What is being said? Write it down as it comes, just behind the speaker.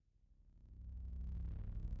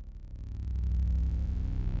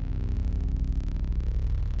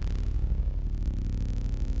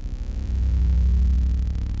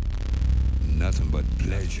nothing but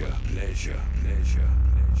pleasure, pleasure, pleasure,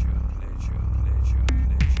 pleasure, pleasure, pleasure,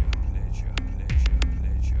 pleasure, pleasure,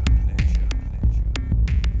 pleasure, pleasure, pleasure,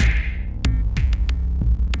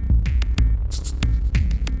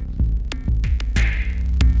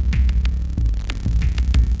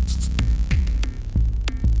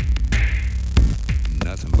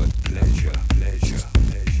 nothing but pleasure, pleasure, pleasure,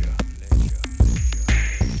 pleasure,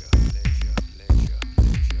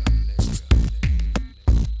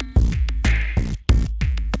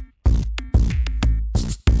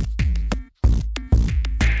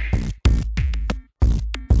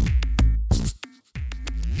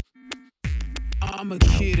 I'm a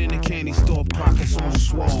kid in a candy store, pockets on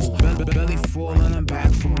swole. Belly full and I'm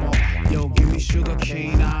back for more. Yo, give me sugar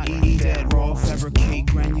cane, I eat that raw. Fabricate,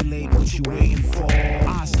 granulate, what you waiting for?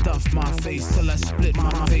 I stuff my face till I split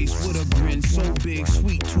my face with a grin so big,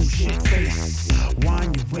 sweet tooth shit face.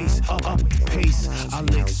 Wind your waist, up the pace. I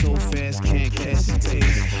lick so fast, can't catch the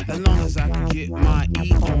taste. As long as I can get my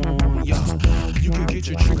E on, yo, you can get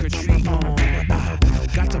your trick or treat on. I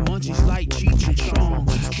got the munchies like Cheech and Chong,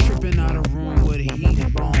 tripping out of room with a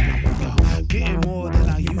heated bone. Yo, getting more than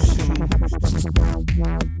I used to.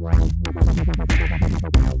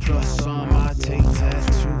 Plus some I take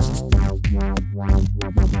tattoo. Yo,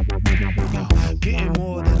 getting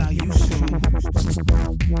more than I used to.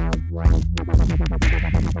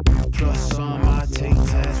 Plus some I take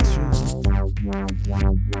tattoo.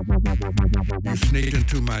 You sneaked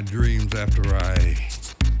into my dreams after I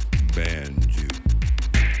banned you.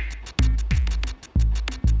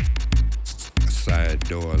 A side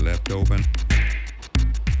door left open,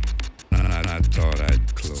 and I thought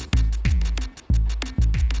I'd close.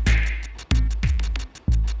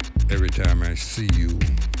 Every time I see you,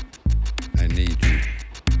 I need you.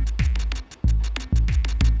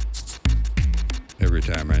 Every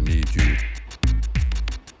time I need you,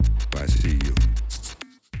 I see you.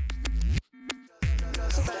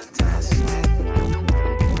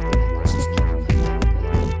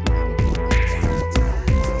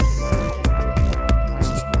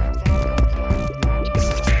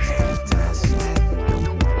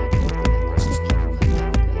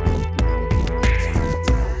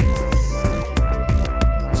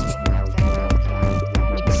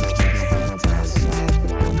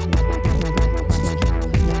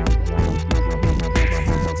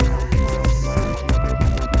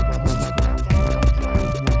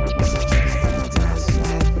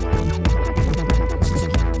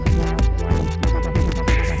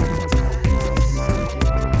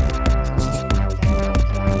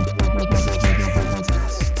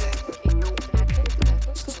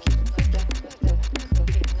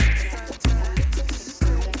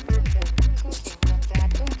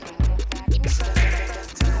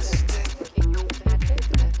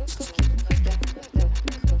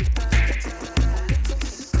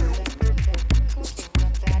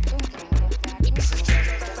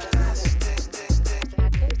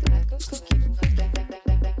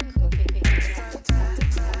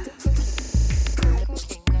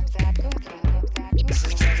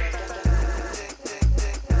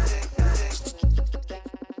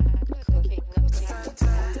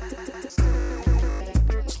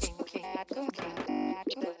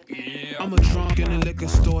 I'm a drunk in a liquor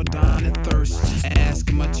store, dying of thirst.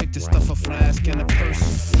 Asking my chick to stuff a flask in a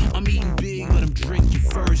purse. I'm eating big, but I'm drinking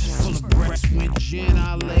first. Full of breasts with gin,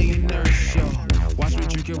 I lay and nurse. Yo, watch me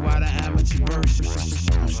drink it while the amateur burst.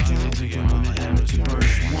 I'm still drinking when the amateur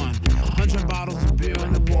burst. 100 bottles of beer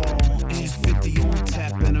on the wall, and 50 on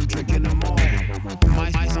tap, and I'm drinking them all.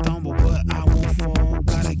 Might stumble, but I won't fall.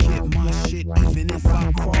 Gotta get my shit, even if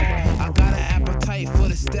I crawl. I got an appetite for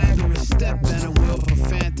the staggering step and a will for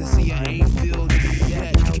fantasy. I ain't filled it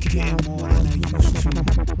yet. Getting more than I used to.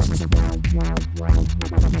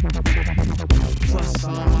 Plus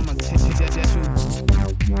some, I'm a tattoo.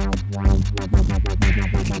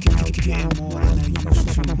 Getting more than I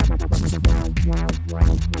used to.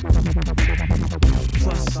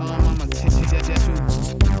 Plus some, I'm a tattoo.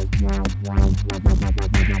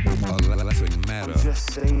 A laughing matter. I'm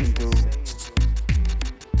just saying, dude.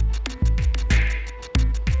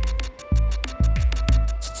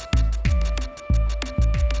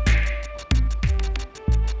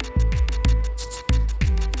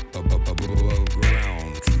 Above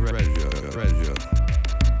ground treasure.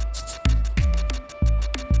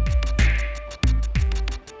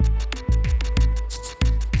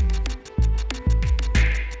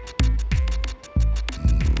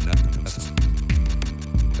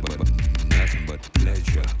 Nothing but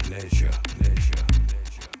pleasure.